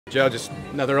Joe, just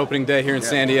another opening day here in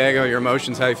San Diego. Your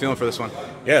emotions, how are you feeling for this one?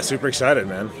 Yeah, super excited,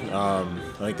 man. I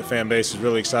think the fan base is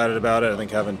really excited about it. I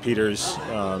think having Peter's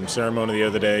ceremony the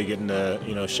other day, getting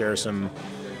to share some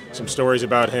stories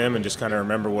about him and just kind of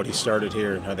remember what he started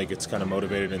here. I think it's kind of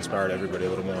motivated and inspired everybody a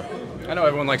little more. I know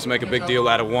everyone likes to make a big deal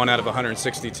out of 1 out of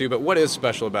 162, but what is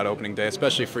special about opening day,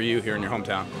 especially for you here in your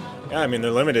hometown? Yeah, I mean,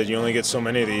 they're limited. You only get so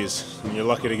many of these, and you're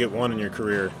lucky to get one in your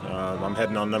career. I'm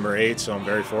heading on number 8, so I'm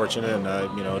very fortunate, and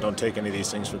don't take any of these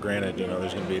things for granted.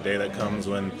 There's going to be a day that comes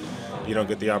when you don't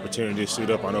get the opportunity to suit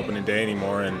up on opening day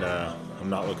anymore, and I'm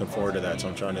not looking forward to that, so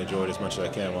I'm trying to enjoy it as much as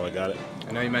I can while I got it.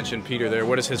 I know you mentioned Peter there.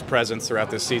 What is his presence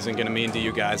throughout this season going to mean to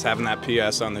you guys, having that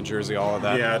PS on the jersey, all of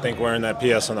that? Yeah, I think wearing that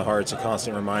PS on the heart's a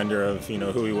constant reminder of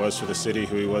who he was for the city,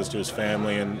 who he was to his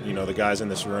family, and the guys in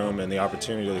this room and the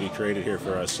opportunity that he created here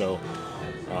for us. So,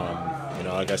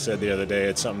 like I said the other day,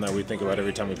 it's something that we think about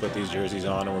every time we put these jerseys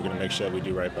on, and we're going to make sure that we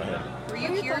do right by him. Were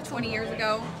you here 20 years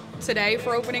ago today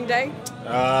for opening day?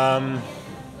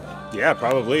 Yeah,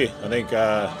 probably. I think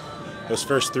those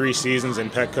first 3 seasons in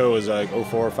Petco was like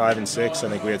 04, 5, and 6. I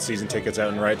think we had season tickets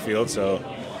out in right field, so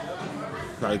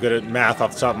not good at math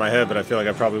off the top of my head, but I feel like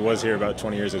I probably was here about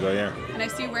 20 years ago, yeah. And I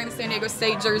see you wearing the San Diego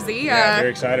State jersey. Yeah,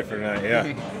 very excited for tonight,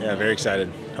 yeah, very excited.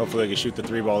 Hopefully they can shoot the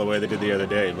 3-ball the way they did the other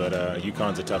day, but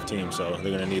UConn's a tough team, so they're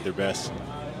going to need their best.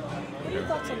 What are your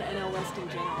thoughts on the NL West in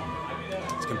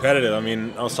general? It's competitive. I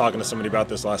mean, I was talking to somebody about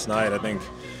this last night. I think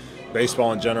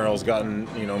baseball in general has gotten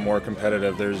more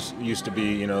competitive. There's used to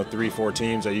be 3-4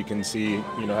 teams that you can see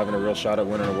having a real shot at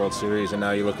winning a World Series, and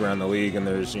now you look around the league and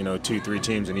there's 2-3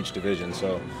 teams in each division.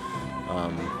 So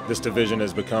this division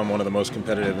has become one of the most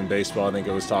competitive in baseball. I think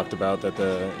it was talked about that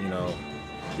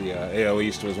the AL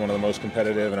East was one of the most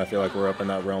competitive, and I feel like we're up in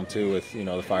that realm too with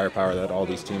the firepower that all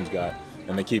these teams got,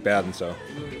 and they keep adding. So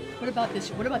what about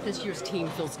this year's team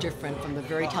feels different from the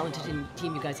very talented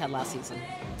team you guys had last season?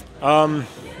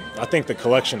 I think the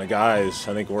collection of guys,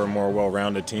 I think we're a more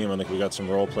well-rounded team. I think we got some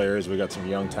role players, we got some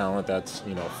young talent that's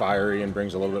fiery and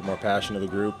brings a little bit more passion to the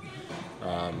group.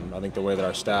 I think the way that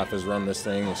our staff has run this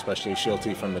thing, especially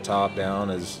Shilty from the top down,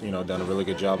 has done a really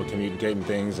good job of communicating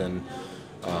things and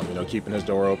keeping his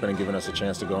door open and giving us a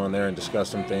chance to go in there and discuss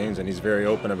some things. And he's very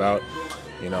open about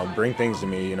bring things to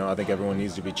me. I think everyone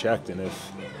needs to be checked, and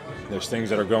if there's things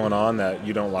that are going on that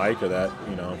you don't like or that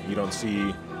you don't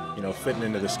see fitting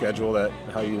into the schedule that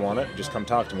how you want it, just come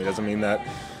talk to me. Doesn't mean that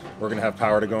we're going to have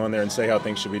power to go in there and say how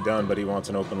things should be done, but he wants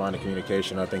an open line of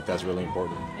communication. I think that's really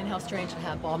important. And how strange to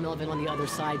have Ball Melvin on the other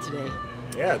side today.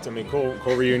 Yeah, it's cool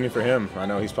reunion for him. I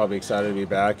know he's probably excited to be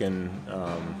back and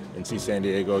see San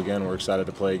Diego again. We're excited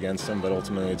to play against him, but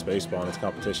ultimately it's baseball and it's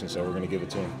competition, so we're going to give it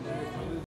to him.